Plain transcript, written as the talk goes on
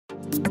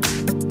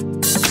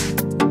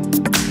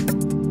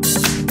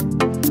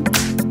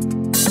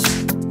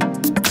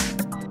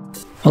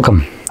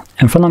Welcome.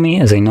 In front of me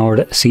is a Nord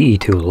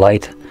CE2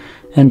 Lite,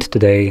 and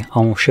today I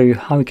will show you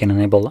how you can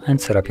enable and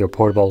set up your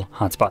portable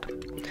hotspot.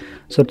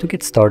 So to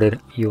get started,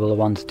 you will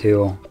want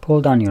to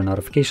pull down your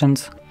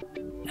notifications,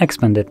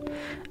 expand it,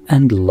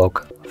 and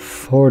look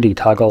for the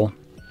toggle.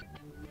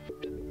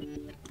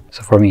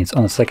 So for me it's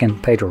on the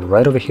second page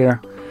right over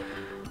here.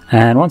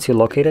 And once you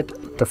locate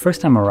it, the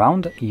first time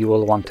around you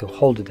will want to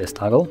hold this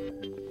toggle.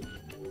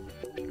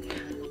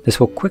 This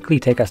will quickly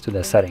take us to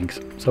the settings.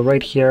 So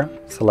right here,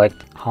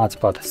 select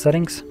Hotspot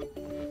Settings.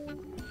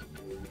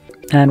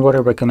 And what I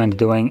recommend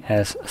doing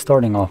is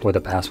starting off with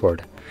a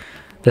password.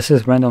 This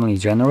is randomly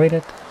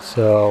generated,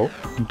 so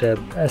the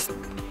best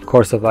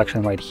course of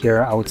action right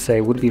here, I would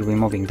say, would be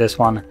removing this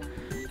one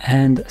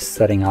and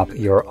setting up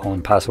your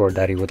own password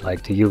that you would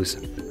like to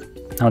use.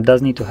 Now it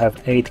does need to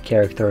have 8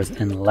 characters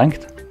in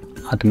length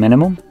at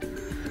minimum,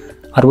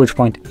 at which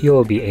point you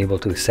will be able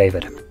to save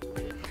it.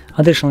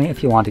 Additionally,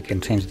 if you want, you can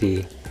change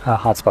the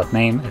hotspot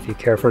name if you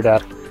care for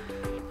that,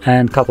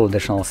 and a couple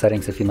additional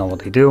settings if you know what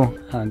they do.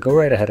 Go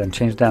right ahead and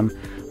change them,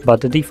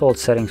 but the default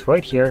settings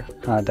right here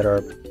that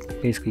are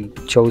basically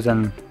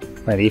chosen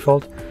by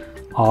default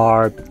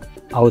are,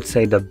 I would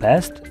say, the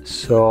best,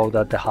 so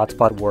that the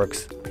hotspot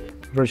works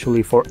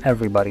virtually for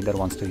everybody that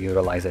wants to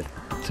utilize it.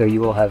 So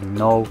you will have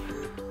no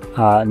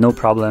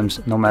problems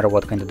no matter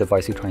what kind of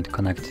device you're trying to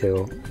connect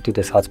to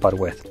this hotspot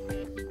with.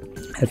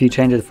 If you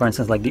change it, for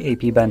instance, like the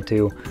AP band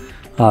to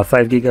 5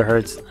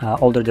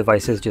 GHz, older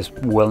devices just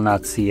will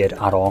not see it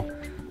at all.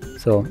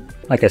 So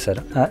like I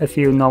said, if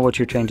you know what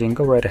you're changing,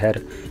 go right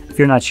ahead. If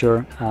you're not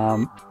sure,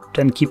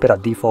 then keep it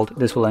at default.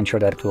 This will ensure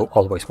that it will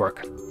always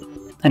work.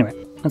 Anyway,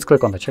 let's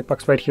click on the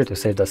checkbox right here to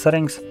save the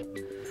settings.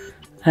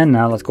 And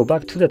now let's go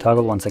back to the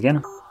toggle once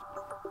again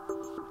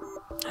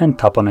and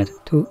tap on it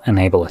to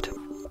enable it.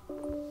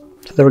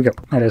 So there we go,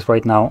 it is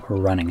right now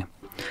running,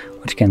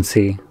 which you can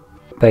see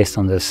based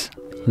on this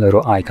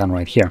little icon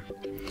right here.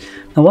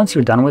 Now once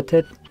you're done with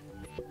it,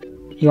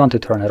 you want to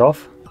turn it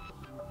off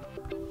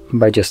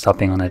by just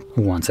tapping on it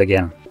once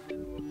again.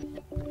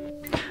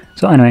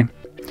 So anyway,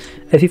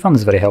 if you found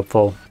this very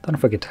helpful, don't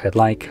forget to hit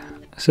like,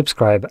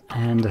 subscribe,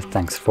 and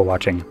thanks for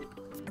watching.